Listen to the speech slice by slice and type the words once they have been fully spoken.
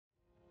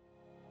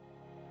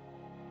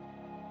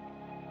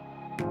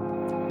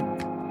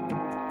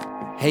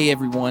Hey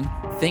everyone,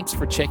 thanks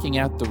for checking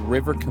out the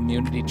River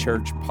Community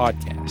Church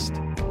podcast.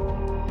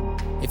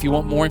 If you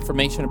want more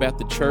information about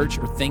the church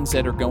or things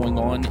that are going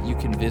on, you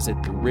can visit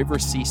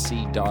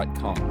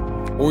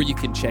therivercc.com, or you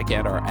can check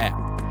out our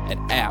app at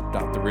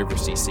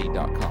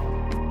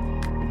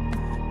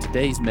app.therivercc.com.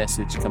 Today's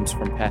message comes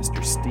from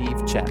Pastor Steve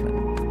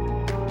Chatman.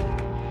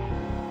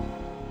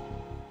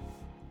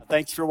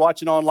 Thanks for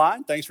watching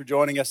online. Thanks for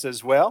joining us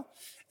as well.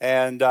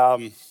 And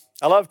I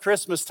love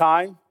Christmas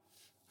time.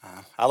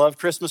 I love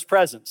Christmas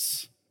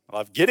presents. I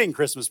love getting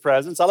Christmas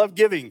presents. I love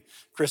giving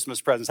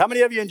Christmas presents. How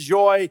many of you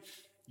enjoy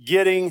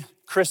getting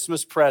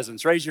Christmas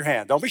presents? Raise your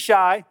hand. Don't be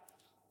shy.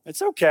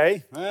 It's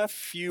okay. A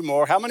few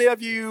more. How many of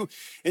you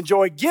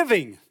enjoy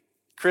giving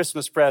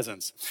Christmas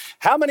presents?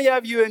 How many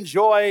of you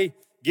enjoy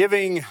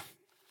giving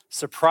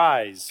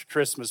surprise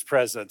Christmas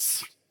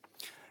presents?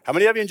 How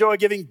many of you enjoy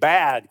giving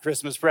bad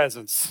Christmas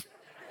presents?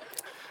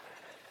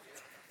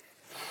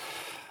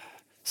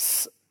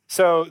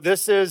 So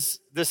this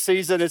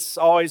season, it's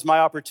always my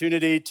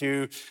opportunity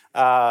to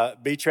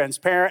be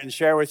transparent and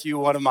share with you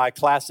one of my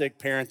classic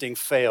parenting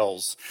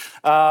fails.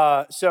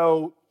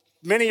 So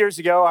many years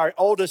ago, our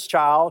oldest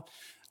child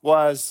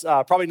was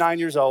probably 9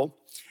 years old,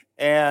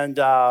 and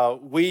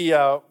we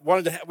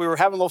were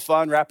having a little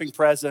fun wrapping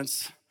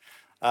presents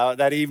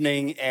that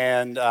evening,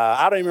 and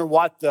I don't even remember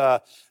what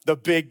the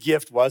big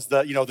gift was,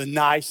 the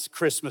nice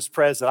Christmas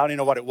present. I don't even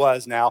know what it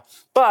was now,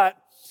 but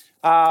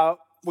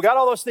we got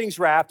all those things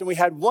wrapped, and we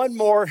had one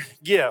more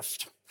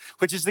gift,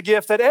 which is the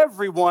gift that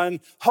everyone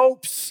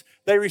hopes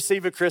they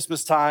receive at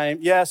Christmas time.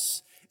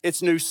 Yes,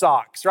 it's new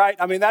socks, right?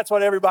 I mean, that's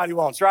what everybody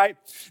wants, right?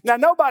 Now,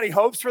 nobody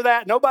hopes for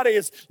that. Nobody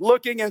is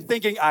looking and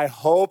thinking, I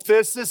hope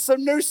this is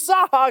some new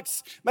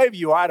socks. Maybe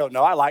you are, I don't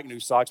know. I like new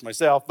socks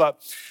myself,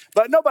 but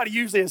nobody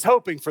usually is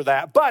hoping for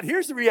that. But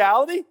here's the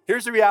reality.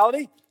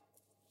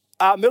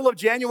 Middle of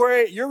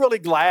January, you're really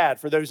glad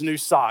for those new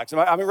socks.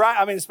 I mean, right?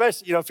 I mean,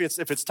 especially,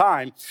 if it's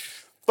time.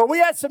 But we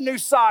had some new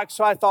socks,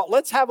 so I thought,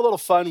 let's have a little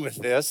fun with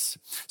this.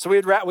 So we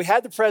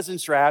had the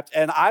presents wrapped,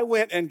 and I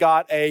went and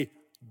got a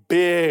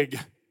big,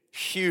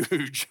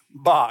 huge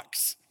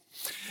box.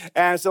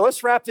 And so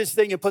let's wrap this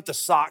thing and put the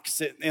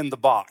socks in the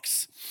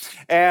box.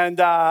 And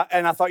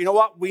I thought, you know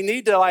what? We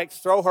need to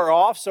throw her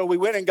off. So we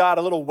went and got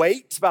a little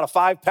weight, about a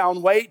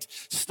 5-pound weight,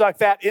 stuck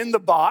that in the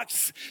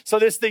box. So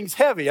this thing's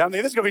heavy. I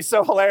mean, this is going to be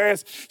so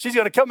hilarious. She's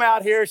going to come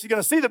out here. She's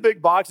going to see the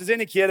big box as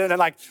any kid and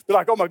be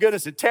like, oh my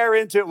goodness, and tear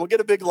into it. And we'll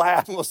get a big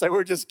laugh and we'll say,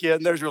 we're just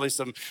kidding. There's really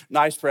some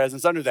nice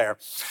presents under there.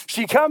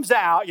 She comes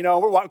out,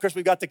 of course,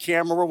 we've got the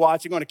camera. We're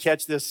watching, going to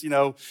catch this,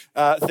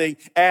 thing.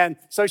 And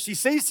so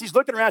she's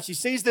looking around. She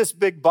sees this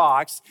big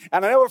box.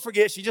 And I never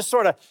forget, she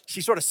sort of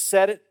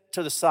set it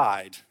to the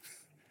side.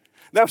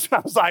 That's when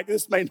I was like,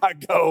 this may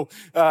not go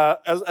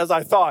as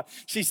I thought.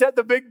 She set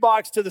the big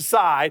box to the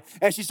side,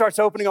 and she starts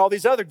opening all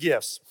these other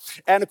gifts.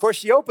 And of course,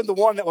 she opened the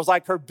one that was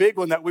like her big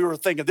one that we were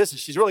thinking,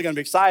 she's really going to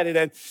be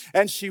excited.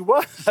 And she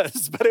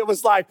was, but it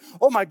was like,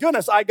 oh my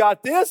goodness, I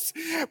got this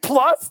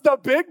plus the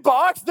big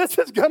box. This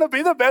is going to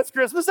be the best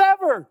Christmas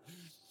ever.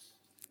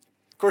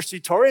 Of course, she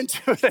tore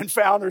into it and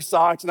found her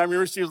socks. And I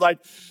remember she was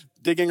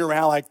digging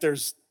around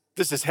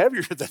this is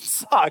heavier than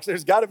socks.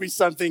 There's got to be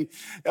something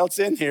else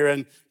in here.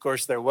 And of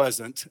course, there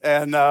wasn't.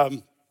 And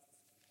that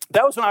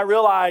was when I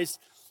realized,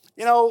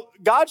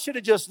 God should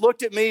have just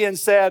looked at me and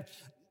said,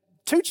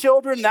 2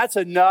 children, that's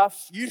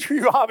enough.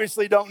 You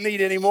obviously don't need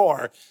any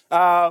more.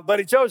 But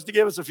he chose to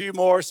give us a few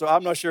more, so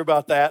I'm not sure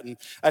about that. And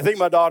I think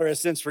my daughter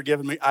has since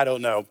forgiven me. I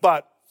don't know.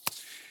 But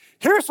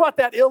here's what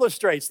that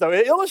illustrates, though.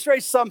 It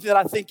illustrates something that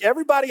I think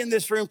everybody in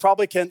this room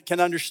probably can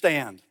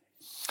understand.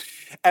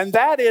 And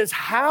that is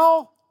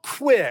how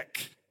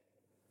quick,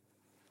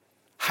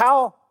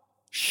 how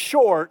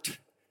short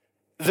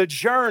the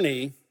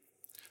journey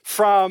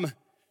from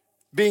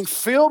being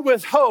filled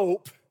with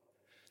hope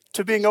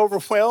to being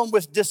overwhelmed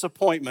with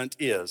disappointment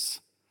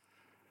is.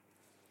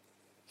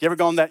 You ever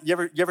gone that?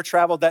 You ever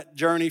traveled that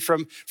journey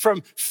from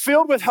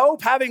filled with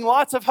hope, having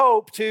lots of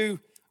hope, to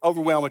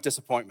overwhelmed with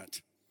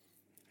disappointment?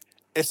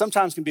 It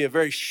sometimes can be a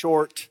very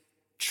short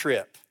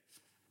trip.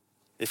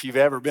 If you've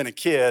ever been a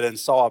kid and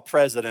saw a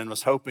present and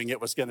was hoping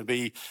it was going to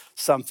be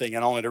something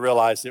and only to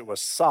realize it was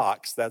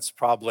socks, that's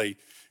probably,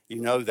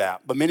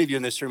 that. But many of you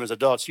in this room as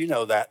adults, you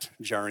know that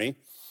journey.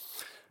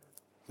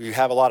 You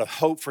have a lot of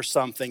hope for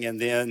something and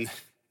then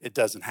it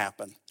doesn't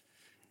happen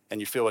and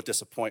you feel with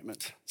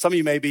disappointment. Some of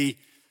you may be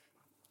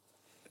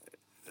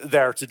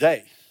there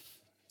today.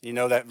 You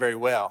know that very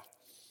well.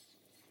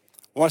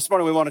 This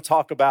morning we want to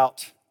talk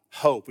about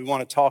hope. We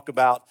want to talk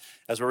about,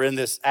 as we're in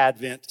this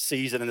Advent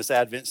season, in this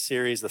Advent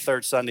series, the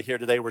third Sunday here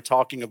today, we're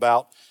talking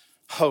about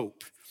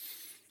hope.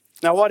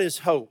 Now, what is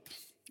hope?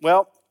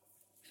 Well,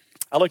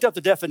 I looked up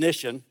the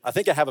definition. I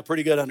think I have a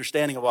pretty good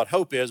understanding of what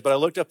hope is, but I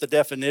looked up the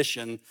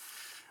definition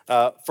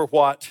for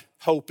what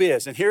hope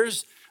is. And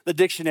here's the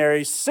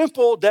dictionary's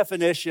simple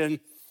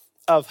definition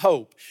of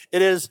hope.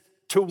 It is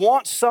to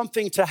want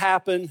something to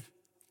happen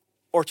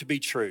or to be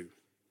true.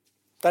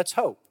 That's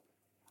hope.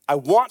 I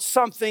want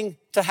something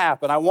to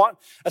happen. I want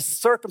a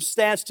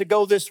circumstance to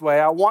go this way.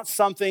 I want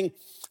something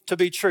to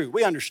be true.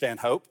 We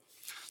understand hope.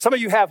 Some of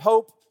you have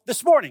hope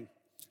this morning.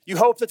 You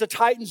hope that the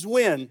Titans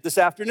win this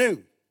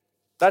afternoon.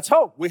 That's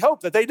hope. We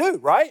hope that they do,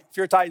 right? If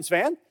you're a Titans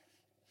fan.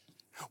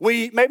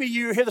 Maybe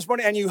you're here this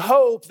morning and you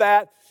hope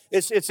that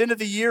it's end of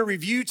the year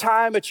review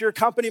time at your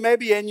company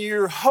maybe, and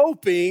you're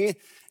hoping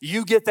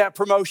you get that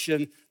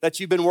promotion that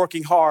you've been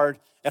working hard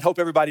and hope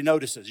everybody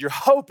notices. You're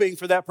hoping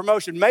for that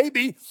promotion.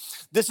 Maybe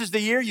this is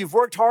the year you've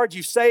worked hard,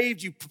 you've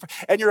saved,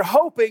 and you're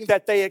hoping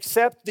that they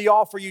accept the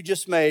offer you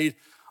just made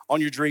on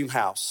your dream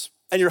house.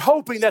 And you're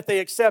hoping that they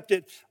accept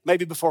it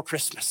maybe before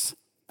Christmas,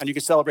 and you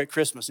can celebrate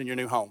Christmas in your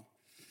new home.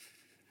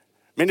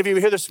 Many of you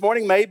here this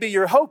morning, maybe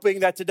you're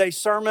hoping that today's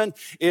sermon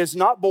is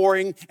not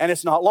boring and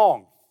it's not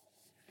long.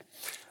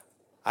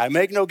 I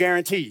make no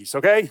guarantees,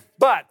 okay?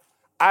 But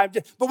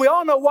we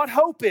all know what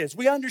hope is.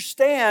 We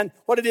understand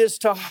what it is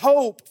to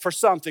hope for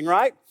something,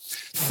 right?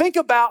 Think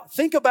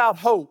about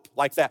hope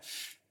like that.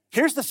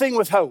 Here's the thing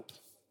with hope.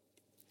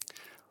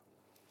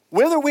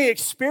 Whether we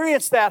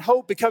experience that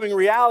hope becoming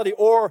reality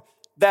or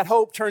that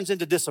hope turns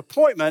into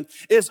disappointment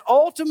is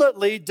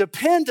ultimately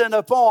dependent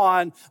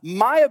upon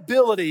my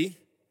ability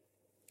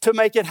to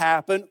make it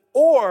happen,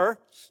 or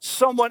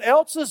someone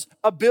else's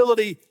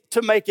ability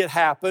to make it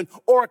happen,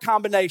 or a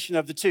combination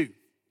of the two,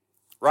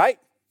 right?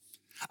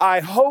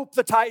 I hope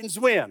the Titans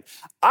win.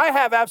 I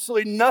have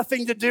absolutely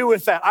nothing to do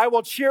with that. I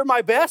will cheer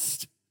my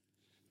best.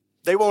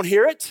 They won't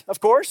hear it, of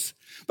course,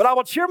 but I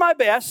will cheer my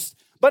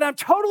best, but I'm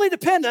totally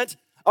dependent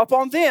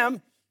upon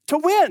them to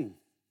win.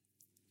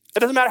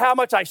 It doesn't matter how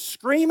much I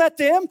scream at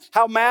them,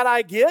 how mad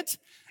I get,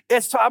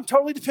 I'm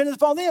totally dependent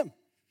upon them.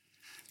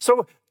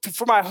 So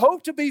for my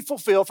hope to be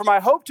fulfilled, for my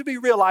hope to be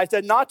realized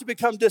and not to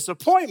become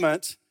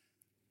disappointment,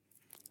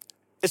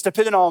 it's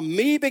dependent on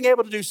me being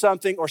able to do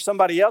something or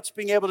somebody else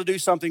being able to do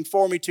something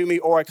for me, to me,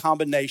 or a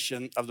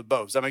combination of the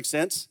both. Does that make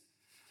sense?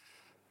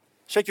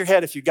 Shake your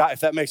head if you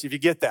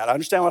get that. I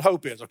understand what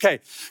hope is, okay?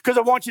 Because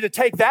I want you to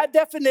take that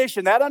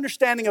definition, that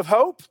understanding of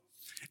hope,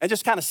 and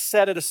just kind of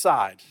set it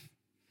aside.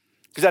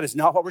 Because that is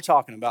not what we're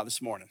talking about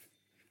this morning,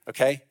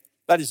 okay?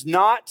 That is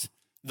not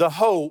the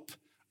hope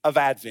of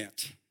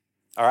Advent,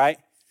 all right?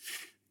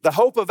 The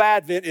hope of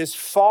Advent is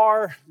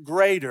far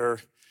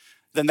greater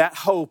than that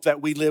hope that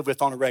we live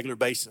with on a regular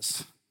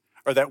basis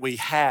or that we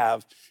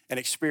have and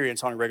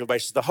experience on a regular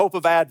basis. The hope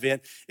of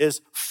Advent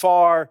is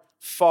far,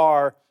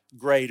 far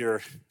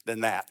greater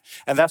than that.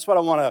 And that's what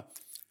I want to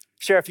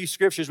share a few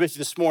scriptures with you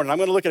this morning. I'm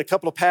going to look at a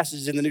couple of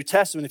passages in the New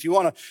Testament. If you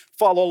want to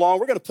follow along,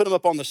 we're going to put them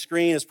up on the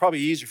screen. It's probably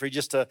easier for you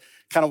just to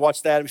kind of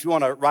watch that. If you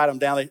want to write them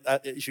down,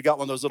 if you got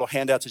one of those little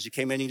handouts as you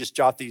came in, you can just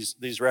jot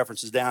these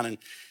references down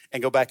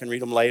and go back and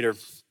read them later.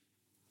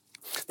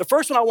 The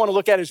first one I want to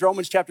look at is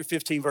Romans chapter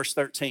 15, verse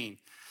 13.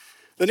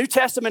 The New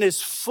Testament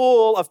is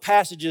full of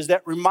passages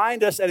that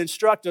remind us and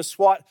instruct us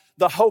what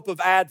the hope of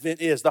Advent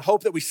is, the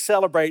hope that we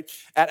celebrate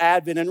at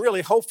Advent and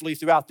really hopefully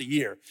throughout the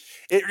year.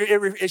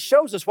 It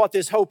shows us what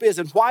this hope is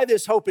and why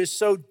this hope is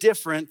so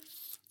different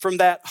from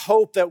that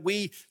hope that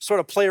we sort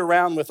of play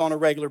around with on a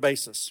regular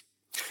basis.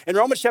 In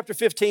Romans chapter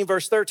 15,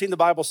 verse 13, the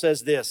Bible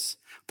says this.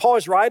 Paul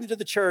is writing to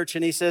the church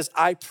and he says,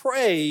 I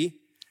pray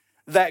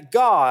that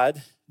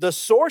God, the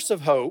source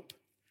of hope,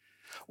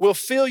 will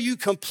fill you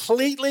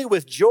completely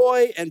with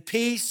joy and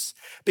peace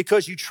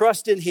because you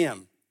trust in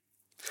him.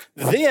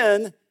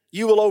 Then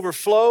you will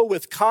overflow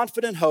with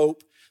confident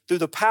hope through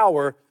the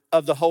power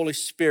of the Holy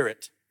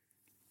Spirit.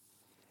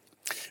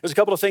 There's a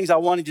couple of things I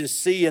wanted you to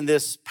see in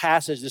this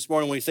passage this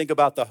morning when we think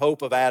about the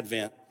hope of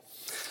Advent.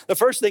 The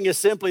first thing is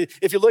simply,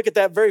 if you look at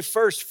that very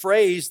first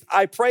phrase,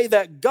 I pray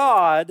that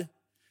God,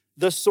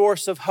 the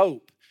source of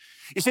hope.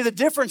 You see, the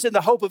difference in the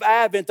hope of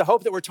Advent, the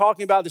hope that we're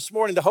talking about this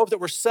morning, the hope that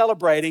we're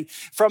celebrating,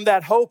 from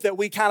that hope that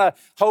we kind of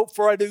hope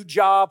for a new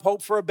job,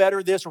 hope for a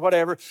better this or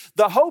whatever.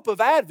 The hope of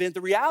Advent,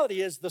 the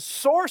reality is the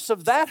source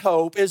of that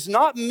hope is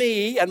not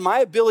me and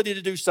my ability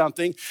to do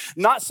something,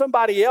 not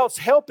somebody else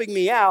helping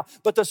me out,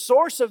 but the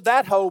source of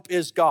that hope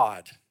is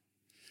God.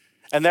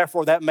 And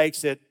therefore, that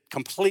makes it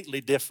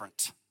completely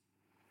different.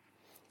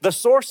 The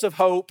source of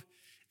hope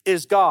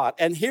is God.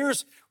 And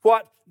here's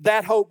what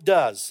that hope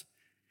does.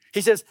 He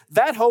says,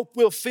 that hope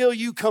will fill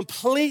you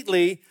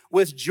completely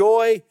with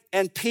joy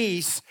and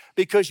peace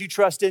because you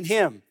trust in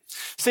him.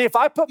 See, if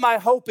I put my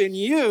hope in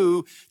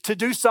you to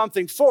do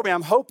something for me,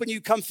 I'm hoping you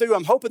come through,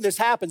 I'm hoping this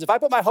happens. If I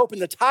put my hope in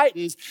the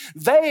Titans,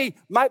 they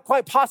might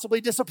quite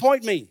possibly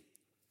disappoint me.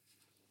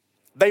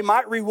 They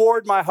might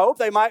reward my hope,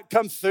 they might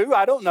come through,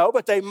 I don't know,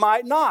 but they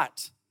might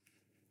not.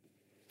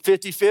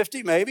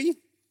 50-50 maybe.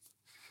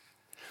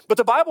 But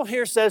the Bible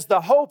here says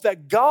the hope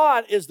that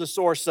God is the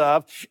source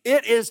of,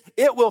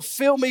 it will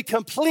fill me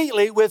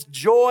completely with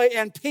joy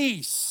and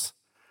peace.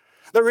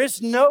 There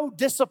is no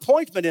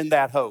disappointment in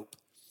that hope.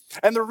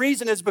 And the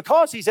reason is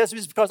because, he says,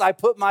 is because I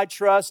put my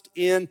trust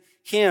in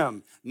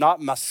him.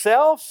 Not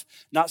myself,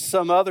 not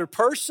some other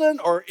person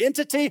or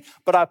entity,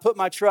 but I put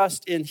my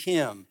trust in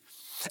him.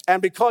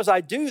 And because I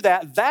do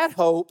that, that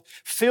hope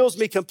fills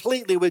me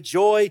completely with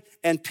joy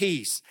and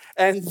peace.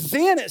 And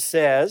then it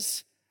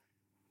says,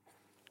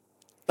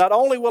 Not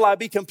only will I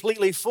be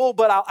completely full,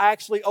 but I'll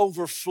actually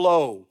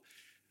overflow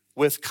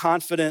with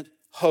confident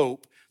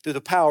hope through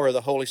the power of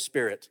the Holy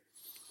Spirit.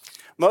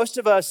 Most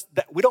of us,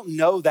 we don't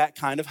know that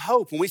kind of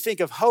hope. When we think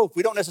of hope,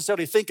 we don't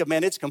necessarily think of,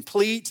 man, it's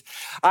complete.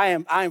 I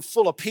am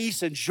full of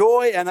peace and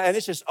joy, and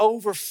it's just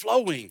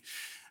overflowing.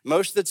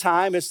 Most of the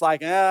time, it's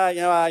like,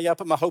 I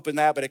put my hope in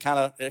that, but it kind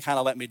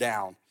of let me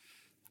down.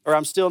 Or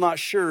I'm still not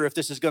sure if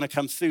this is going to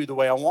come through the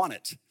way I want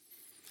it.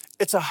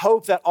 It's a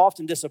hope that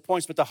often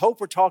disappoints, but the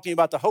hope we're talking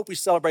about, the hope we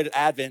celebrate at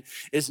Advent,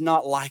 is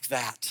not like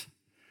that.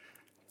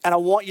 And I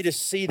want you to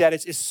see that.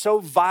 It's so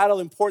vital,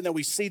 important that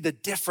we see the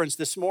difference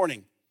this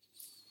morning.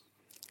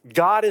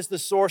 God is the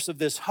source of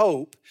this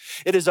hope.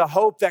 It is a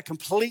hope that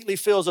completely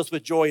fills us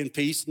with joy and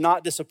peace,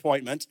 not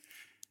disappointment.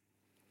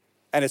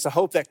 And it's a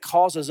hope that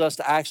causes us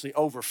to actually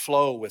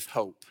overflow with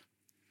hope.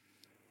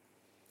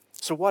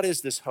 So what is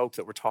this hope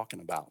that we're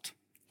talking about?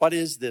 What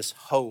is this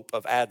hope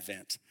of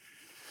Advent?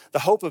 The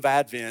hope of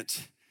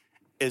Advent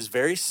is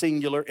very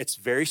singular, it's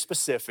very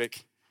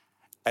specific,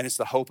 and it's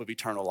the hope of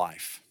eternal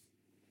life.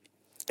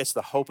 It's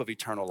the hope of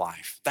eternal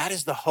life. That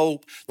is the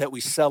hope that we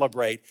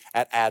celebrate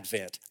at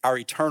Advent, our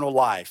eternal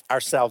life,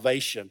 our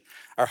salvation,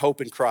 our hope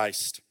in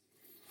Christ.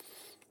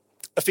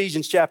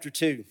 Ephesians chapter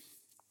 2,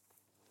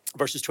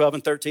 verses 12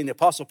 and 13, the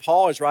Apostle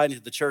Paul is writing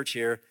to the church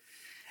here,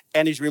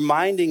 and he's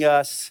reminding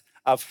us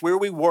of where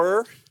we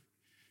were,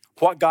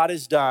 what God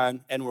has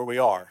done, and where we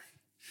are.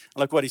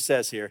 Look what he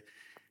says here.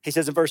 He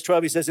says in verse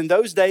 12, he says, in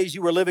those days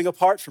you were living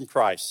apart from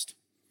Christ.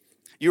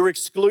 You were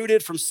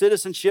excluded from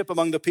citizenship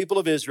among the people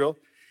of Israel,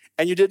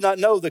 and you did not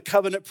know the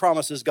covenant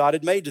promises God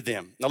had made to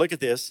them. Now look at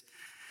this.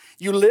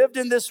 You lived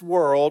in this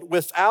world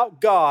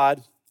without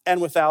God and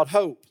without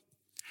hope.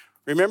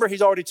 Remember,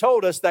 he's already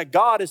told us that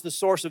God is the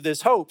source of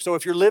this hope. So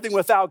if you're living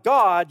without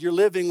God, you're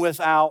living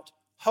without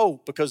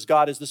hope because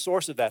God is the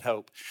source of that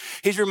hope.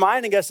 He's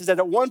reminding us is that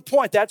at one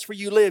point, that's where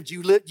you lived.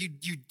 You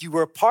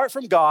were apart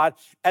from God,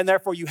 and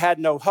therefore you had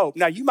no hope.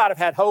 Now, you might have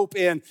had hope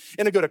in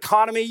a good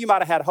economy. You might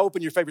have had hope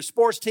in your favorite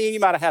sports team.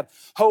 You might have had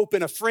hope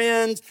in a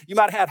friend. You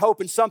might have had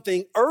hope in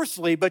something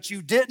earthly, but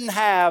you didn't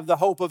have the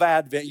hope of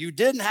Advent. You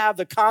didn't have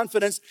the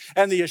confidence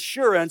and the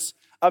assurance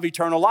of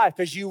eternal life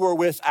because you were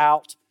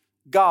without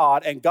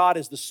God, and God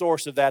is the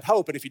source of that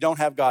hope. And if you don't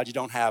have God, you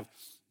don't have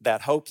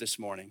that hope this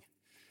morning.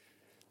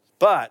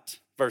 But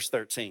verse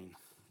 13,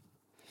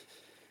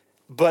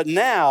 but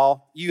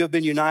now you have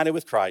been united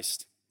with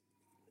Christ.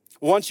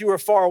 Once you were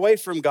far away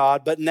from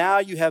God, but now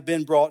you have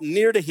been brought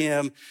near to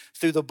him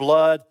through the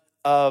blood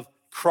of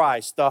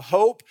Christ. The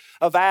hope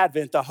of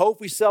Advent, the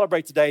hope we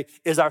celebrate today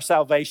is our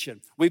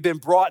salvation. We've been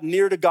brought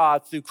near to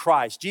God through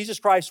Christ. Jesus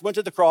Christ went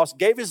to the cross,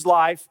 gave his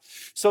life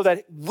so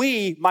that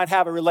we might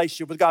have a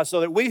relationship with God, so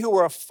that we who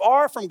were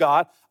far from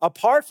God,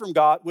 apart from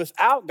God,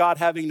 without God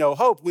having no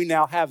hope, we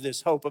now have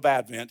this hope of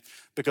Advent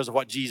because of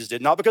what Jesus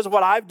did. Not because of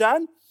what I've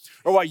done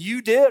or what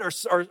you did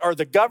or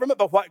the government,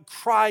 but what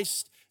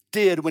Christ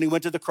did when he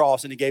went to the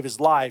cross and he gave his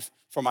life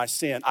for my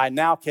sin. I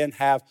now can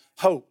have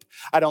hope.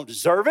 I don't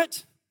deserve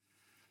it.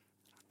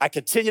 I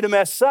continue to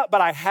mess up,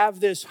 but I have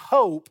this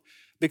hope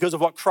because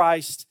of what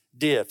Christ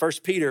did.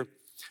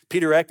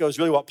 Peter echoes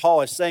really what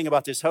Paul is saying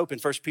about this hope in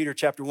 1 Peter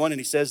chapter 1,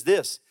 and he says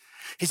this.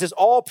 He says,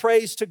 all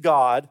praise to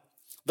God,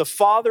 the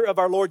Father of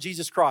our Lord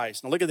Jesus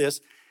Christ. Now look at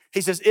this.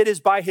 He says, it is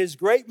by his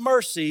great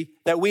mercy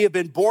that we have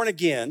been born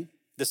again.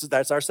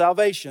 That's our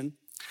salvation,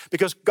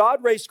 because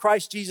God raised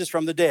Christ Jesus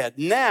from the dead.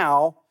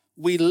 Now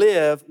we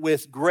live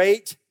with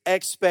great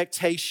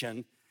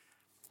expectation.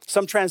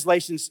 Some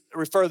translations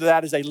refer to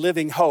that as a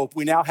living hope.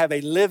 We now have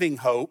a living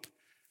hope.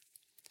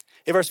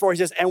 In verse 4, he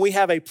says, and we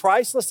have a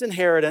priceless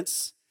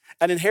inheritance,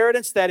 an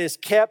inheritance that is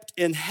kept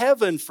in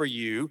heaven for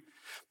you,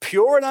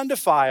 pure and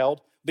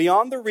undefiled,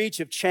 beyond the reach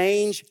of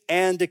change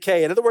and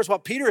decay. In other words,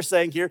 what Peter is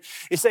saying here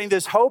is saying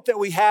this hope that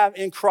we have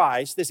in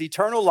Christ, this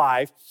eternal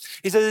life,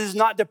 he says it is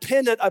not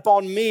dependent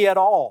upon me at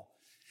all.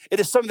 It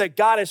is something that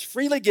God has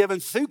freely given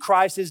through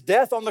Christ, his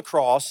death on the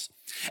cross,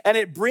 and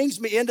it brings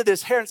me into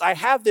this inheritance. I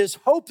have this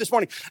hope this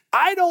morning.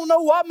 I don't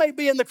know what may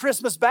be in the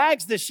Christmas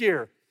bags this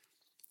year.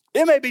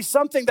 It may be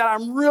something that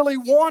I'm really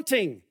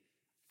wanting.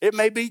 It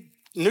may be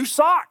new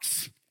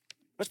socks,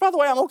 which, by the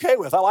way, I'm okay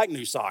with. I like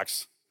new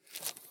socks.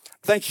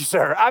 Thank you,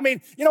 sir. I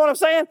mean, you know what I'm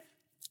saying?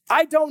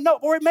 I don't know.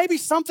 Or it may be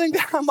something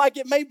that I'm like,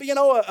 it may be,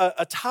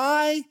 a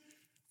tie.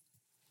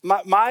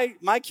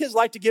 My kids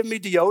like to give me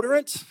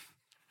deodorant.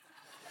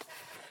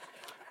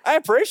 I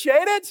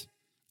appreciate it.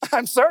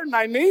 I'm certain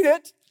I need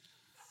it.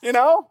 I'm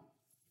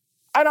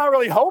not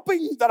really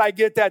hoping that I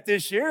get that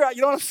this year.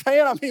 You know what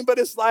I'm saying? But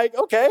it's like,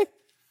 okay.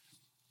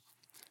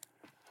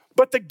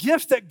 But the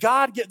gift that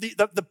God gives,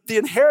 the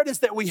inheritance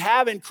that we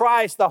have in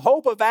Christ, the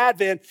hope of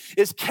Advent,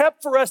 is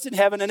kept for us in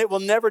heaven, and it will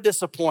never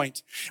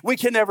disappoint. We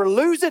can never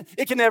lose it.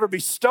 It can never be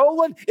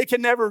stolen. It can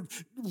never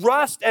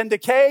rust and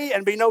decay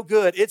and be no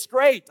good. It's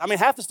great.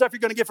 Half the stuff you're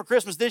going to get for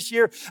Christmas this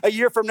year, a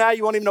year from now,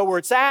 you won't even know where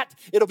it's at.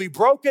 It'll be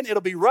broken. It'll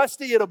be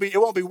rusty. It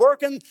won't be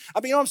working. You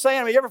know what I'm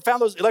saying? You ever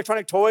found those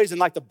electronic toys and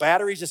like the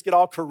batteries just get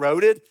all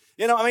corroded?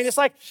 It's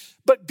like,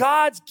 But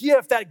God's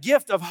gift, that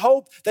gift of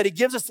hope that he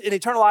gives us in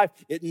eternal life,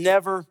 it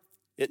never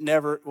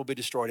will be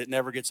destroyed. It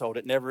never gets old.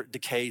 It never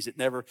decays. It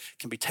never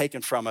can be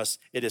taken from us.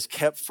 It is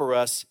kept for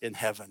us in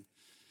heaven.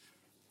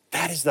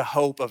 That is the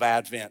hope of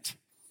Advent.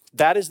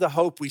 That is the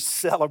hope we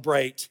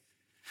celebrate.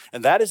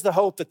 And that is the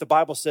hope that the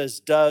Bible says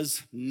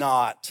does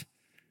not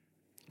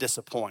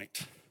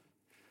disappoint.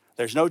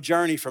 There's no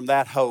journey from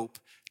that hope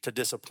to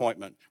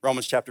disappointment.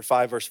 Romans chapter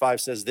 5, verse 5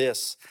 says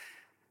this,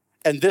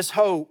 and this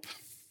hope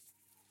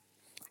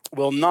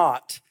will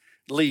not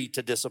lead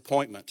to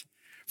disappointment.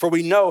 For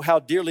we know how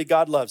dearly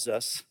God loves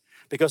us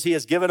because he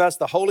has given us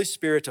the Holy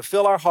Spirit to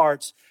fill our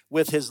hearts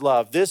with his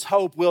love. This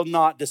hope will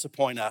not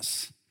disappoint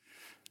us,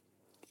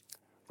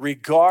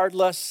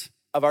 regardless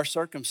of our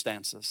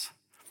circumstances.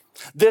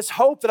 This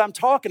hope that I'm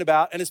talking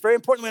about, and it's very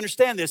important we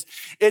understand this,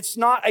 it's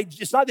not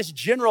this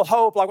general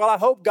hope like, well, I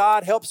hope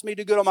God helps me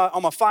do good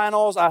on my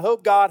finals. I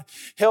hope God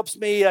helps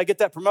me get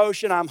that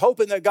promotion. I'm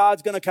hoping that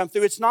God's going to come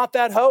through. It's not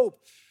that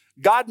hope.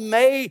 God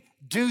may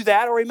do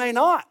that or he may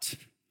not.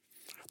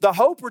 The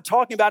hope we're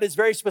talking about is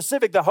very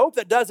specific. The hope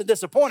that doesn't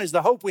disappoint is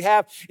the hope we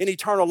have in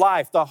eternal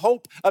life, the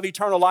hope of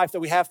eternal life that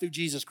we have through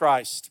Jesus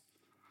Christ.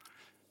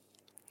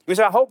 We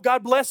say, I hope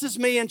God blesses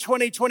me in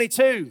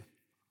 2022.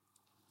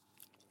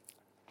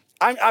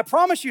 I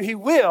promise you he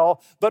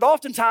will, but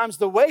oftentimes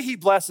the way he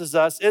blesses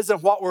us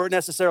isn't what we're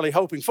necessarily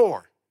hoping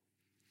for.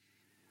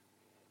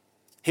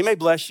 He may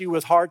bless you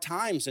with hard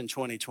times in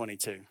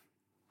 2022.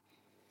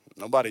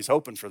 Nobody's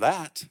hoping for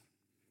that.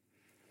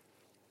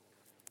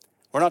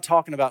 We're not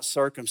talking about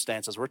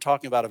circumstances. We're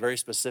talking about a very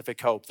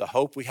specific hope, the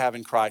hope we have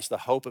in Christ, the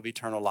hope of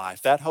eternal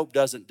life. That hope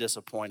doesn't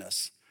disappoint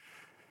us.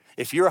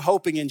 If you're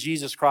hoping in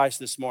Jesus Christ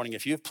this morning,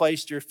 if you've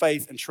placed your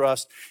faith and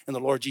trust in the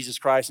Lord Jesus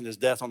Christ and his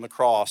death on the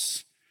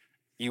cross,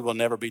 you will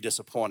never be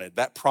disappointed.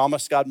 That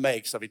promise God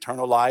makes of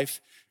eternal life,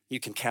 you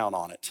can count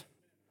on it.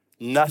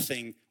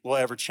 Nothing will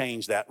ever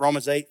change that.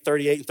 Romans 8,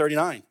 38 and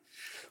 39.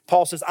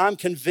 Paul says, I'm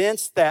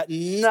convinced that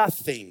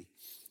nothing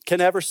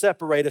can ever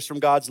separate us from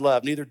God's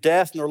love. Neither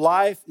death, nor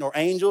life, nor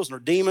angels, nor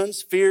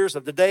demons, fears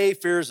of the day,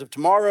 fears of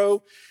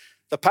tomorrow,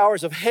 the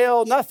powers of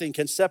hell, nothing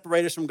can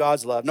separate us from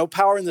God's love. No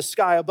power in the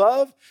sky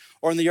above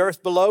or in the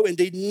earth below.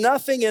 Indeed,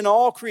 nothing in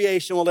all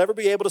creation will ever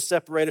be able to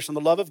separate us from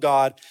the love of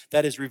God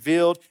that is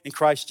revealed in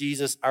Christ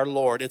Jesus our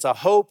Lord. It's a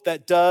hope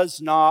that does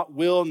not,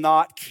 will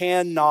not,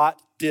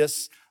 cannot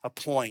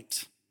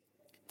disappoint.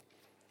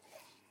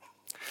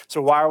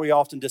 So why are we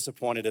often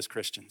disappointed as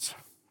Christians?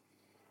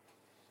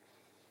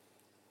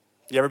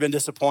 You ever been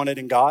disappointed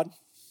in God?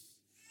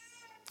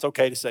 It's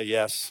okay to say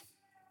yes,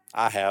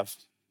 I have.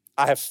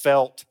 I have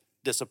felt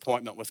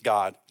disappointment with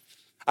God.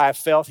 I have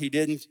felt he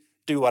didn't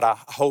do what I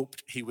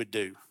hoped he would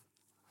do.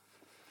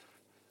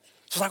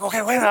 So it's like,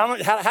 okay, wait a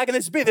minute, how can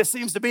this be? This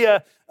seems to be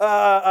a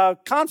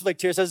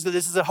conflict here. It says that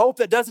this is a hope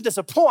that doesn't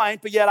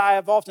disappoint, but yet I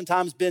have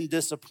oftentimes been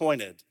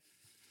disappointed.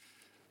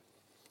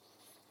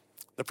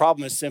 The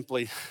problem is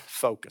simply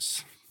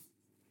focus.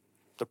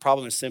 The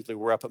problem is simply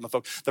where I put my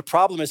focus. The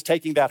problem is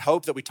taking that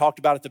hope that we talked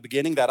about at the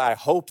beginning, that I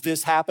hope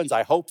this happens,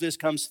 I hope this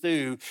comes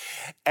through,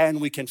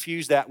 and we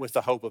confuse that with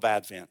the hope of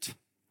Advent.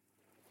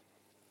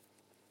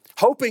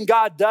 Hoping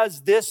God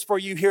does this for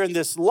you here in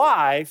this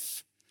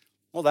life,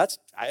 well,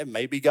 it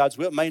may be God's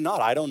will, it may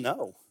not, I don't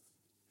know.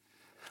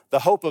 The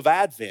hope of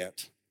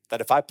Advent,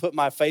 that if I put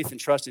my faith and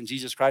trust in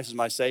Jesus Christ as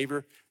my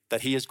Savior,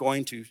 that he is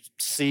going to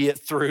see it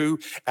through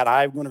and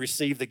I'm going to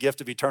receive the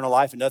gift of eternal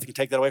life and nothing can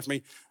take that away from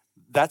me.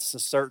 That's a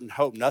certain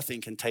hope.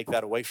 Nothing can take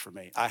that away from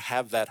me. I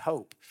have that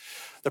hope.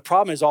 The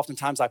problem is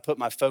oftentimes I put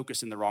my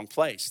focus in the wrong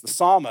place. The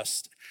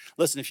psalmist,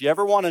 listen, if you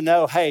ever want to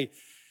know, hey,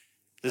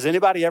 does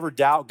anybody ever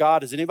doubt God?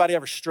 Does anybody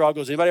ever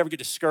struggle? Does anybody ever get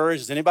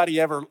discouraged? Does anybody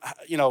ever,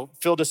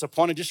 feel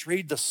disappointed? Just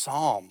read the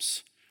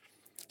Psalms.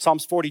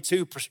 Psalms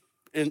 42,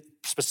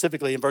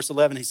 specifically in verse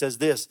 11, he says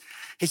this.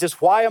 He says,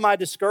 why am I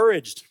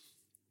discouraged?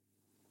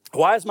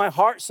 Why is my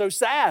heart so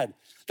sad?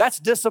 That's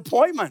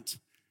disappointment.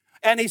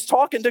 And he's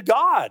talking to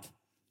God.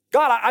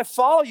 God, I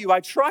follow you. I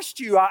trust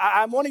you.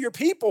 I'm one of your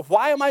people.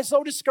 Why am I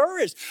so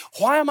discouraged?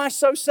 Why am I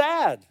so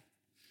sad?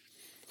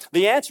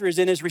 The answer is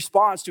in his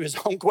response to his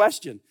own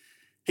question.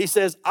 He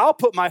says, I'll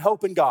put my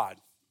hope in God.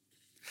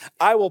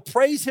 I will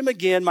praise him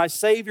again, my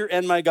Savior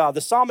and my God.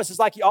 The psalmist is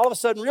like he all of a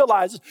sudden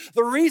realizes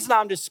the reason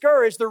I'm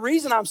discouraged, the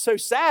reason I'm so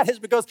sad is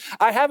because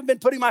I haven't been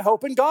putting my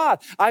hope in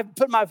God. I've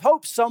put my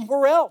hope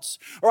somewhere else,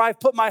 or I've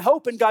put my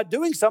hope in God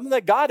doing something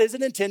that God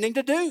isn't intending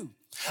to do.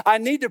 I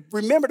need to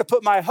remember to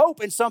put my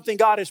hope in something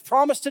God has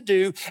promised to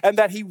do and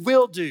that he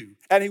will do,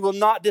 and he will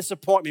not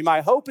disappoint me.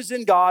 My hope is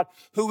in God,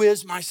 who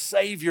is my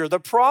Savior. The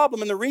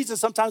problem and the reason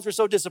sometimes we're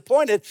so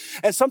disappointed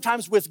and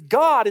sometimes with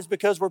God is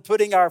because we're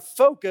putting our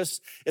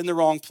focus in the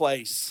wrong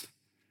place.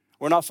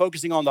 We're not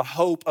focusing on the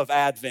hope of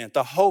Advent,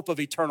 the hope of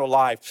eternal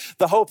life,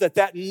 the hope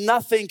that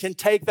nothing can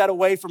take that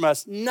away from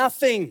us.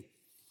 Nothing.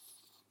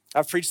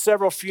 I've preached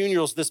several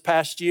funerals this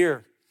past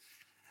year.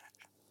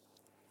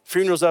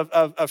 Funerals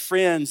of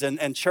friends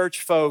and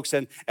church folks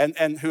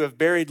and who have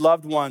buried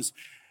loved ones.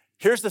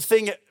 Here's the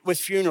thing with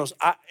funerals.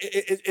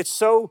 It's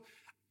so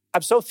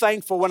I'm so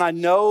thankful when I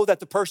know that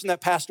the person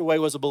that passed away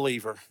was a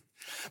believer.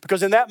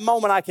 Because in that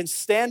moment, I can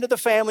stand to the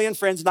family and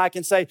friends and I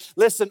can say,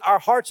 listen, our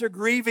hearts are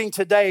grieving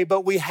today,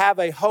 but we have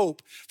a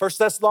hope. 1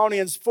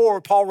 Thessalonians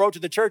 4, Paul wrote to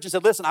the church and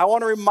said, listen, I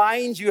want to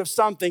remind you of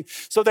something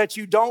so that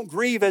you don't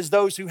grieve as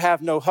those who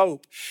have no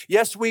hope.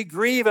 Yes, we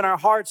grieve and our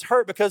hearts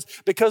hurt because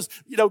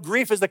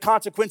grief is the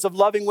consequence of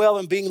loving well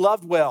and being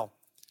loved well.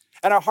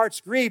 And our hearts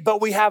grieve, but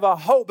we have a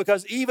hope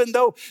because even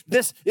though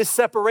this is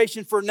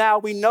separation for now,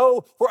 we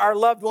know where our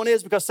loved one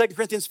is because 2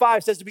 Corinthians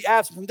 5 says to be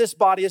absent from this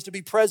body is to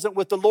be present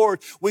with the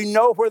Lord. We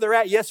know where they're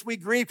at. Yes, we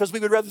grieve because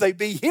we would rather they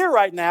be here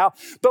right now,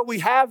 but we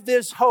have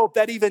this hope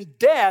that even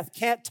death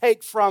can't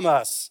take from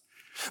us.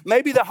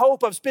 Maybe the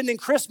hope of spending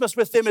Christmas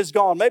with them is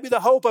gone. Maybe the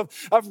hope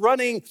of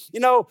running,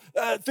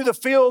 through the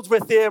fields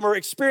with them or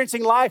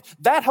experiencing life,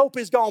 that hope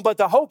is gone. But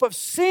the hope of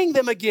seeing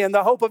them again,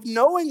 the hope of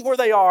knowing where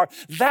they are,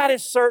 that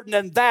is certain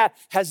and that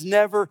has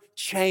never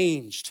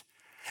changed.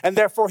 And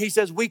therefore, he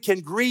says, we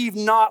can grieve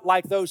not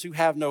like those who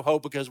have no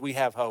hope because we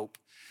have hope.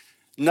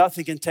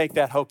 Nothing can take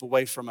that hope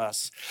away from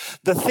us.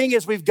 The thing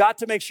is, we've got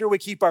to make sure we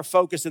keep our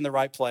focus in the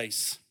right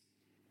place.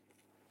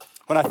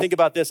 When I think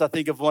about this, I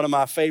think of one of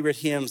my favorite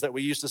hymns that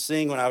we used to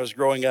sing when I was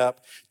growing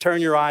up.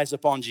 Turn your eyes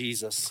upon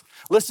Jesus.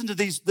 Listen to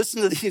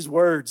these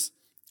words.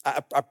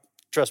 I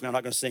trust me, I'm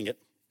not going to sing it.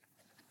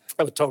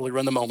 I would totally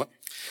ruin the moment.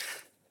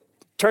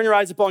 Turn your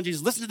eyes upon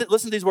Jesus. Listen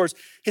to these words.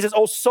 He says,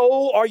 "Oh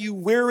soul, are you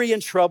weary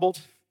and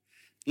troubled?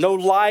 No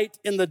light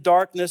in the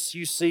darkness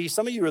you see."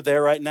 Some of you are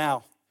there right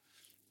now.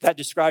 That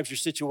describes your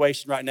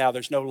situation right now.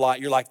 There's no light.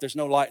 You're like, there's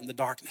no light in the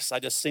darkness. I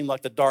just seem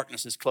like the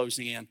darkness is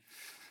closing in.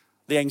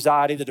 The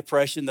anxiety, the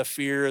depression, the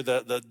fear,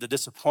 the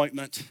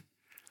disappointment.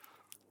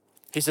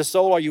 He says,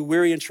 soul, are you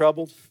weary and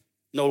troubled?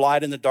 No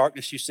light in the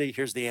darkness you see?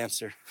 Here's the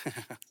answer.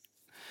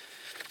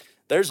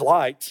 There's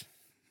light,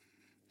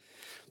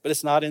 but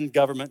it's not in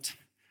government.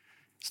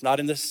 It's not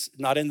in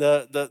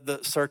the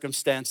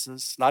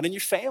circumstances, not in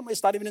your family.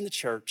 It's not even in the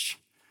church.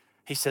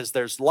 He says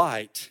there's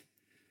light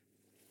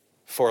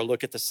for a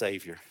look at the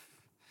Savior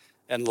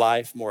and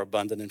life more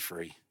abundant and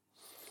free.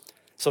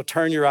 So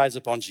turn your eyes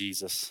upon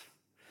Jesus.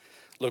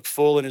 Look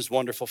full in his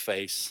wonderful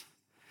face,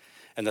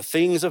 and the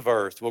things of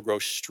earth will grow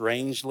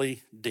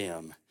strangely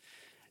dim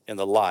in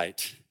the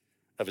light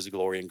of his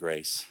glory and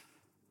grace.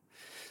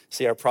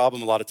 See, our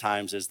problem a lot of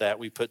times is that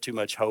we put too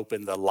much hope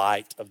in the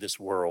light of this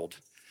world.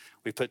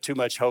 We put too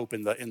much hope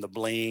in the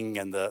bling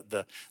and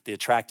the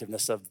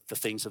attractiveness of the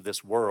things of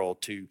this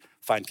world to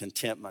find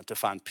contentment, to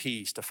find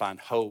peace, to find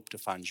hope, to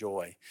find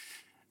joy.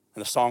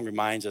 And the song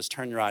reminds us,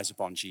 turn your eyes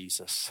upon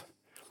Jesus.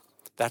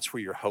 That's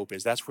where your hope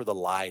is. That's where the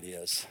light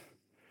is.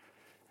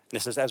 And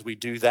it says, as we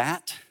do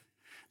that,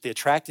 the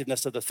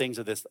attractiveness of the things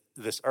of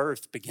this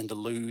earth begin to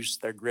lose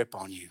their grip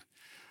on you.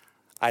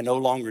 I no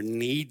longer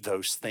need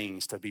those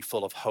things to be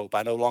full of hope.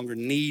 I no longer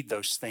need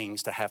those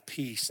things to have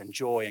peace and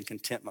joy and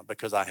contentment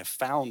because I have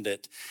found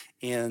it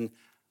in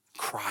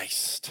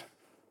Christ.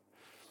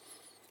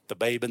 The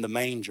babe in the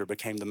manger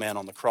became the man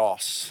on the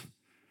cross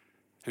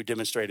who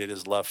demonstrated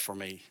his love for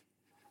me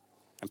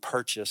and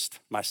purchased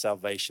my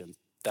salvation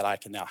that I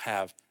can now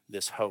have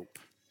this hope.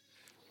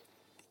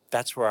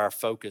 That's where our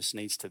focus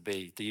needs to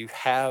be. Do you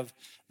have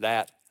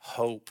that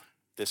hope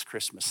this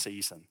Christmas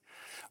season?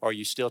 Or are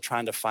you still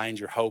trying to find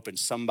your hope in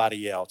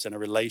somebody else, in a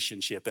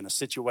relationship, in a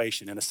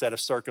situation, in a set of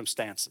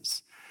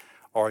circumstances?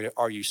 Or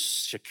are you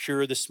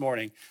secure this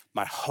morning?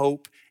 My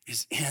hope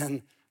is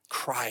in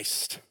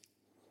Christ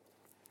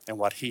and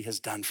what he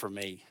has done for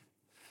me.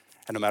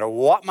 And no matter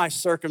what my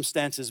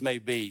circumstances may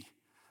be,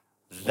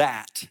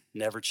 that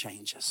never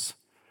changes.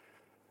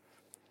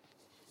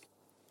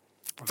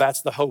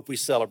 That's the hope we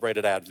celebrate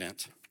at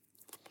Advent.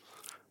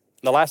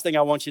 And the last thing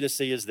I want you to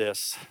see is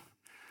this.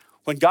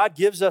 When God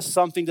gives us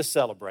something to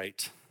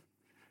celebrate,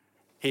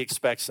 he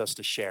expects us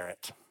to share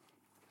it.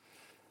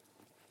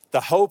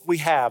 The hope we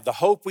have, the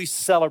hope we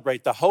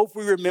celebrate, the hope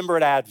we remember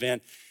at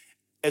Advent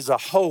is a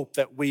hope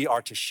that we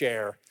are to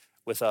share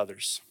with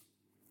others.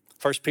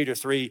 1 Peter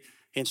 3,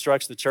 he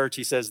instructs the church,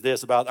 he says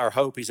this about our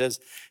hope. He says,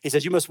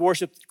 you must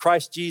worship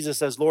Christ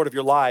Jesus as Lord of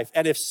your life.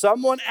 And if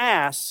someone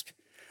asks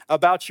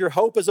about your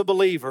hope as a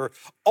believer,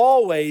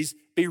 always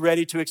be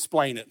ready to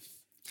explain it.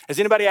 Has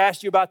anybody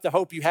asked you about the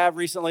hope you have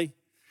recently?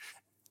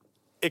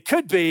 It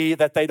could be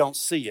that they don't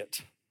see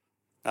it.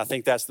 I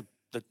think that's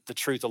the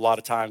truth a lot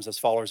of times as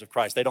followers of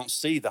Christ. They don't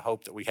see the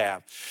hope that we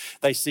have.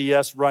 They see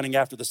us running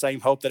after the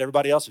same hope that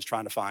everybody else is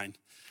trying to find,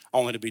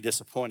 only to be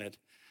disappointed.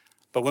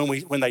 But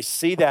when they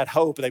see that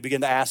hope and they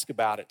begin to ask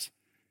about it,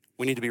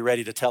 we need to be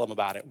ready to tell them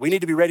about it. We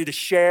need to be ready to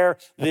share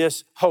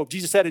this hope.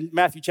 Jesus said in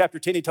Matthew chapter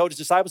 10, he told his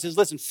disciples, he says,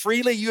 listen,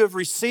 freely you have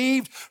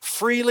received,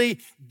 freely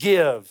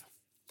give.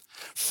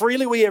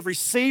 Freely we have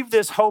received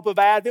this hope of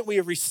Advent. We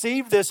have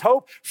received this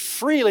hope.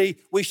 Freely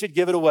we should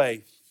give it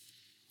away.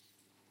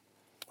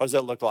 What does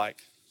that look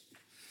like?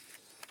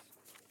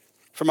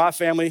 For my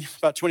family,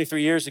 about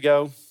 23 years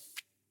ago,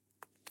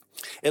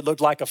 it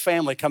looked like a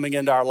family coming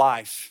into our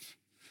life.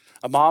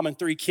 A mom and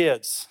 3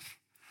 kids.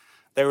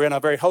 They were in a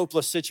very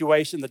hopeless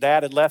situation. The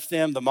dad had left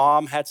them. The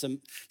mom had some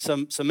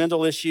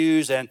mental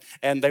issues, and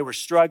they were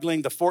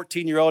struggling. The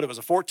 14-year-old, it was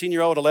a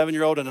 14-year-old,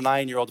 11-year-old, and a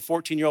 9-year-old. The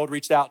 14-year-old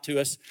reached out to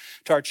us,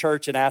 to our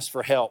church, and asked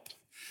for help.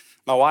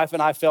 My wife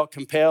and I felt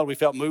compelled. We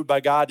felt moved by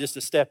God just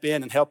to step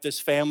in and help this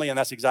family, and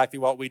that's exactly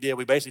what we did.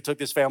 We basically took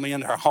this family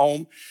into our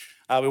home.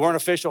 We weren't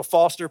official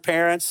foster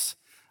parents,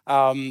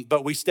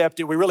 but we stepped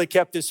in. We really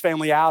kept this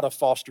family out of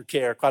foster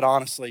care, quite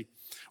honestly.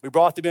 We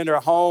brought them into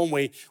our home.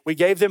 We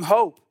gave them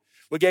hope.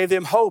 We gave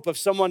them hope of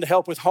someone to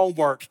help with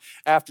homework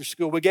after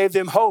school. We gave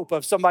them hope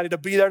of somebody to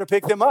be there to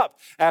pick them up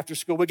after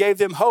school. We gave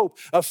them hope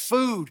of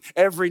food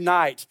every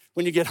night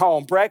when you get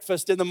home,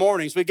 breakfast in the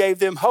mornings. We gave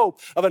them hope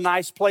of a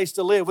nice place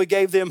to live. We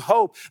gave them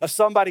hope of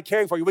somebody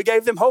caring for you. We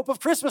gave them hope of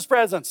Christmas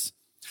presents.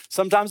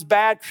 Sometimes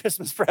bad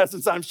Christmas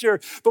presents, I'm sure,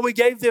 but we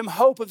gave them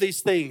hope of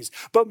these things.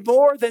 But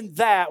more than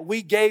that,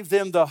 we gave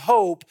them the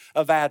hope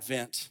of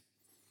Advent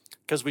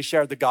because we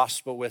shared the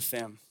gospel with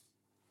them.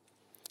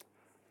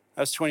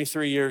 That's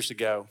 23 years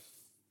ago.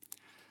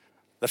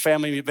 The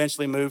family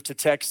eventually moved to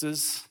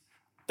Texas.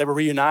 They were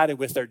reunited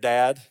with their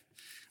dad.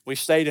 We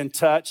stayed in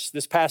touch.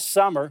 This past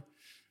summer,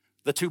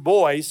 the two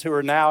boys, who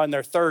are now in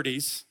their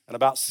 30s and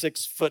about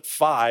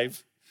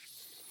 6'5",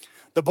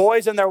 the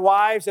boys and their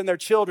wives and their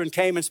children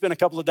came and spent a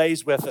couple of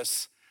days with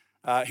us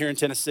here in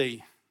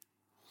Tennessee.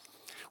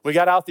 We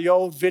got out the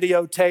old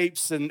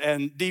videotapes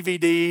and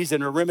DVDs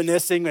and were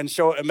reminiscing and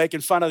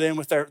making fun of them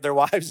with their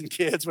wives and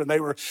kids when they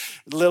were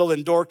little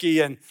and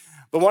dorky.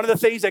 But one of the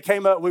things that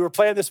came up, we were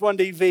playing this one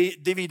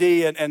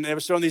DVD and they were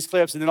showing these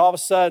clips, and then all of a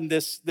sudden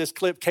this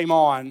clip came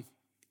on.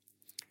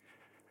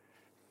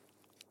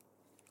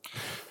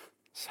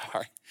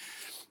 Sorry.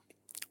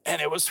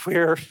 And it was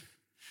where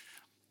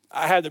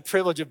I had the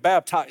privilege of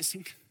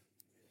baptizing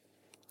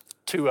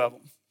two of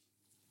them.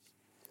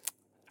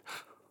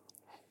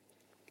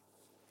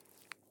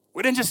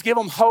 We didn't just give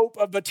them hope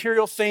of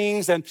material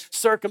things and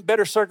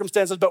better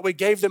circumstances, but we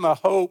gave them a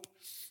hope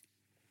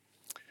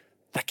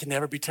that can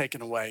never be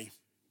taken away.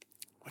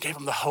 We gave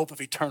them the hope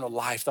of eternal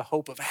life, the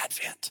hope of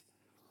Advent.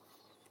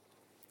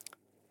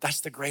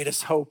 That's the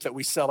greatest hope that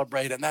we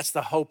celebrate, and that's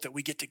the hope that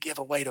we get to give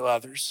away to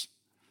others.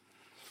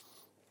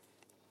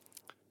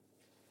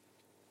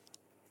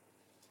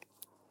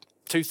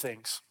 Two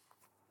things.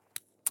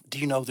 Do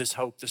you know this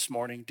hope this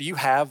morning? Do you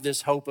have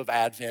this hope of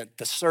Advent,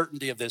 the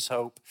certainty of this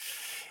hope?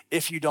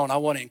 If you don't, I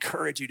want to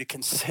encourage you to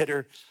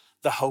consider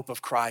the hope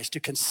of Christ, to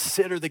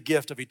consider the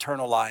gift of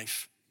eternal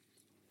life.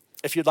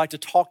 If you'd like to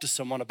talk to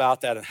someone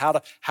about that and how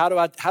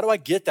do I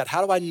get that?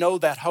 How do I know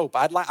that hope?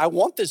 I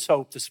want this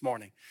hope this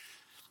morning.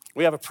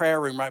 We have a prayer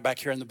room right back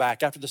here in the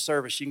back. After the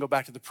service, you can go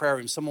back to the prayer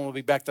room. Someone will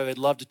be back there. They'd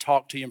love to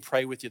talk to you and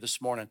pray with you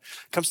this morning.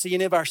 Come see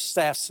any of our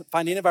staff.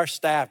 Find any of our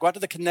staff. Go out to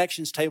the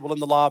connections table in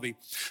the lobby.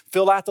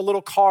 Fill out the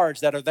little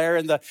cards that are there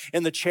in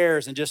the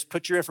chairs and just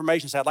put your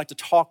information. Say, I'd like to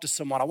talk to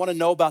someone. I want to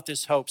know about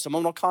this hope.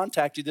 Someone will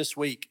contact you this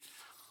week.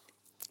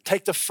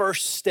 Take the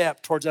first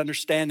step towards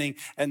understanding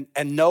and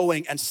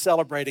knowing and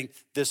celebrating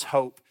this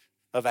hope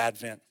of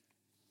Advent.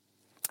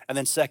 And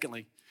then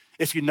secondly,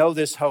 if you know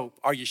this hope,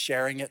 are you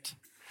sharing it?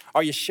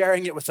 Are you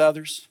sharing it with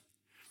others?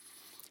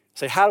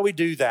 Say, how do we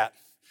do that?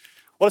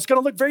 Well, it's going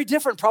to look very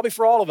different probably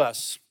for all of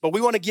us, but we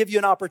want to give you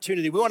an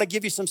opportunity. We want to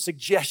give you some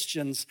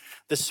suggestions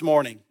this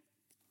morning.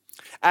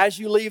 As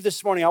you leave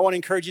this morning, I want to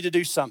encourage you to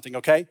do something,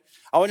 okay?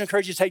 I want to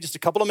encourage you to take just a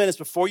couple of minutes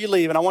before you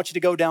leave, and I want you to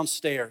go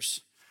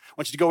downstairs. I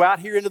want you to go out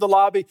here into the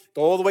lobby,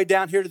 go all the way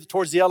down here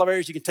towards the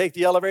elevators. You can take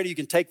the elevator, you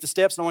can take the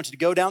steps, and I want you to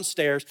go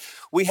downstairs.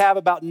 We have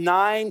about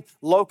 9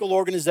 local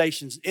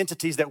organizations,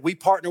 entities that we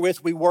partner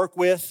with, we work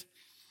with.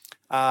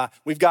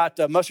 We've got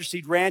Mustard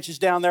Seed Ranches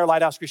down there,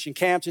 Lighthouse Christian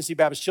Camp, Tennessee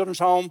Baptist Children's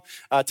Home,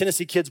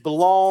 Tennessee Kids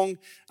Belong.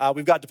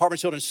 We've got Department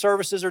of Children's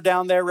Services are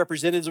down there,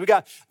 representatives. We've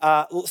got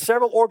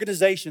several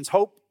organizations.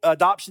 Hope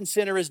Adoption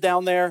Center is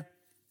down there.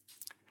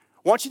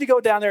 I want you to go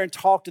down there and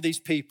talk to these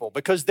people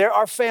because there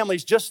are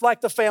families just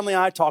like the family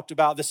I talked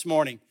about this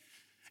morning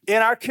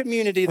in our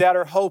community that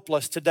are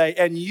hopeless today,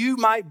 and you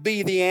might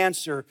be the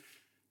answer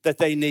that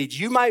they need.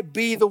 You might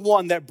be the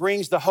one that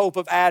brings the hope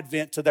of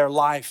Advent to their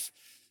life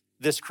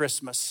this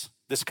Christmas,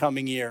 this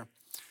coming year.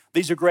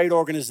 These are great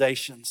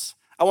organizations.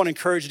 I want to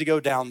encourage you to go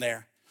down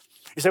there.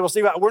 You say, well,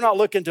 Steve, we're not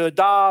looking to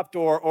adopt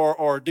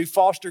or do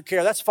foster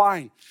care. That's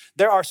fine.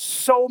 There are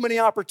so many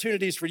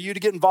opportunities for you to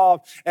get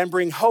involved and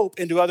bring hope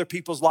into other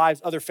people's lives,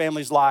 other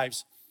families'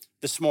 lives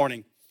this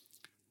morning.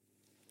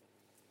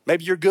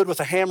 Maybe you're good with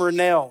a hammer and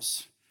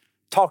nails.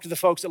 Talk to the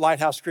folks at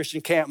Lighthouse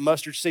Christian Camp,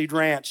 Mustard Seed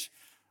Ranch,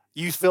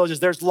 youth villages.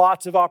 There's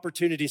lots of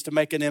opportunities to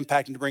make an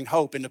impact and to bring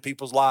hope into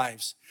people's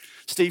lives.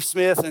 Steve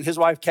Smith and his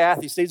wife,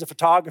 Kathy, Steve's a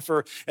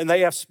photographer, and they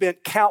have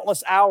spent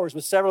countless hours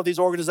with several of these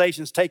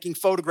organizations taking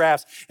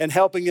photographs and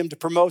helping them to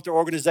promote their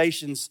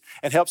organizations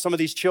and help some of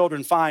these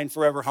children find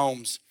forever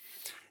homes.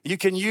 You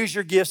can use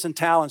your gifts and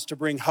talents to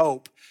bring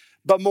hope,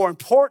 but more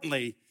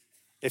importantly,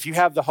 if you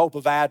have the hope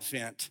of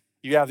Advent,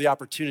 you have the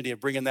opportunity of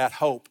bringing that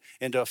hope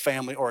into a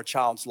family or a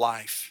child's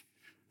life.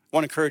 I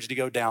want to encourage you to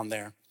go down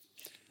there.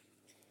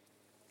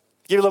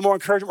 Give you a little more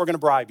encouragement, we're going to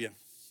bribe you,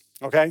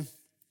 okay?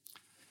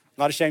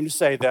 I'm not ashamed to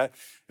say that.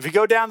 If you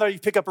go down there, you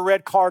pick up a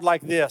red card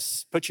like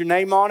this, put your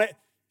name on it,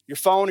 your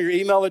phone or your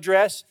email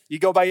address. You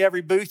go by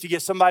every booth, you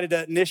get somebody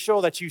to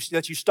initial that you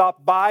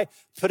stopped by,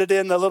 put it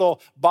in the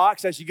little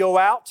box as you go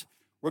out.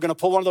 We're going to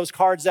pull one of those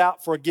cards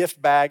out for a gift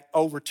bag,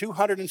 over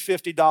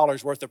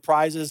 $250 worth of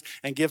prizes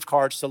and gift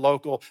cards to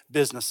local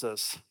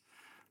businesses.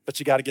 But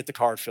you got to get the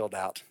card filled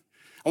out.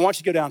 I want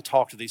you to go down and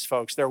talk to these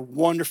folks. They're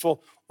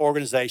wonderful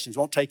organizations.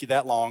 Won't take you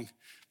that long,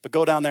 but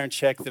go down there and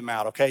check them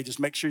out, okay? Just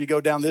make sure you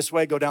go down this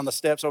way, go down the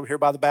steps over here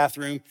by the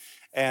bathroom.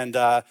 And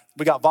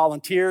we got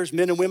volunteers,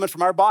 men and women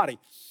from our body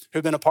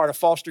who've been a part of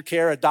foster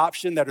care,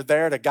 adoption, that are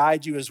there to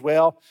guide you as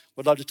well.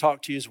 Would love to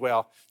talk to you as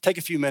well. Take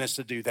a few minutes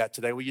to do that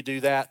today. Will you do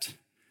that?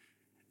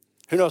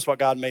 Who knows what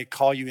God may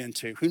call you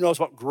into? Who knows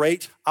what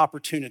great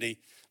opportunity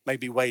may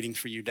be waiting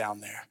for you down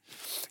there?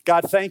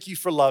 God, thank you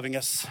for loving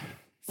us.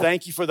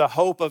 Thank you for the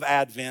hope of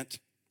Advent.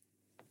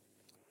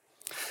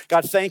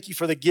 God, thank you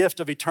for the gift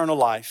of eternal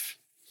life.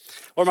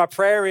 Lord, my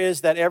prayer is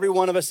that every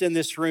one of us in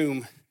this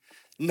room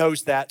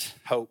knows that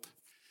hope,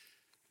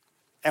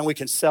 and we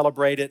can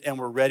celebrate it, and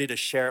we're ready to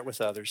share it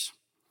with others.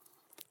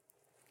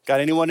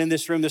 God, anyone in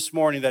this room this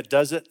morning that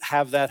doesn't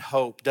have that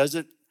hope,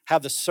 doesn't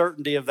have the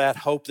certainty of that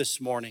hope this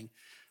morning,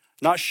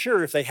 not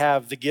sure if they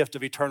have the gift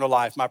of eternal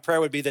life, my prayer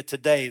would be that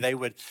today they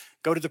would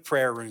go to the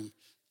prayer room,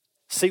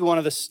 see one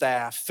of the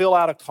staff, fill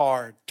out a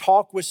card,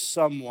 talk with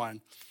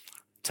someone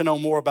to know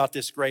more about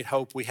this great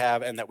hope we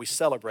have and that we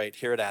celebrate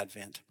here at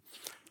Advent.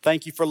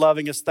 Thank you for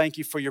loving us. Thank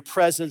you for your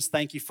presence.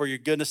 Thank you for your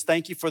goodness.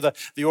 Thank you for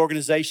the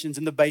organizations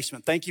in the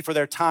basement. Thank you for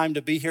their time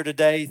to be here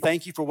today.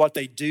 Thank you for what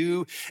they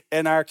do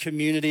in our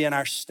community and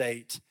our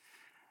state.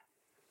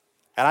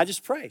 And I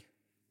just pray,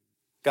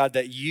 God,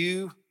 that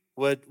you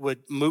would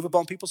move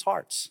upon people's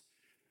hearts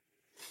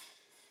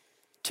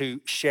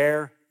to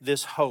share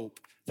this hope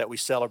that we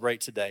celebrate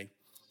today.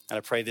 And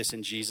I pray this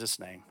in Jesus'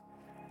 name.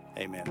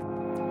 Amen.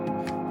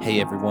 Hey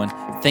everyone,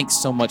 thanks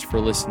so much for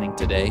listening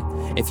today.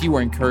 If you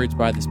were encouraged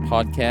by this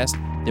podcast,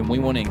 then we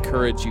want to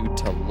encourage you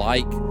to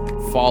like,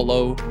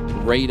 follow,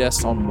 rate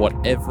us on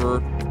whatever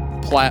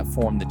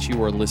platform that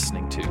you are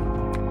listening to.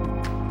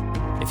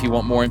 If you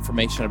want more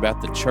information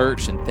about the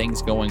church and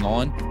things going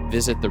on,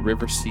 visit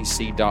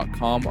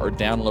therivercc.com or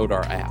download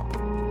our app.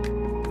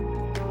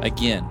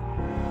 Again,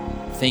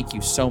 thank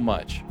you so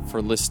much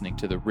for listening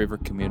to the River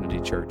Community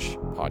Church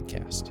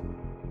podcast.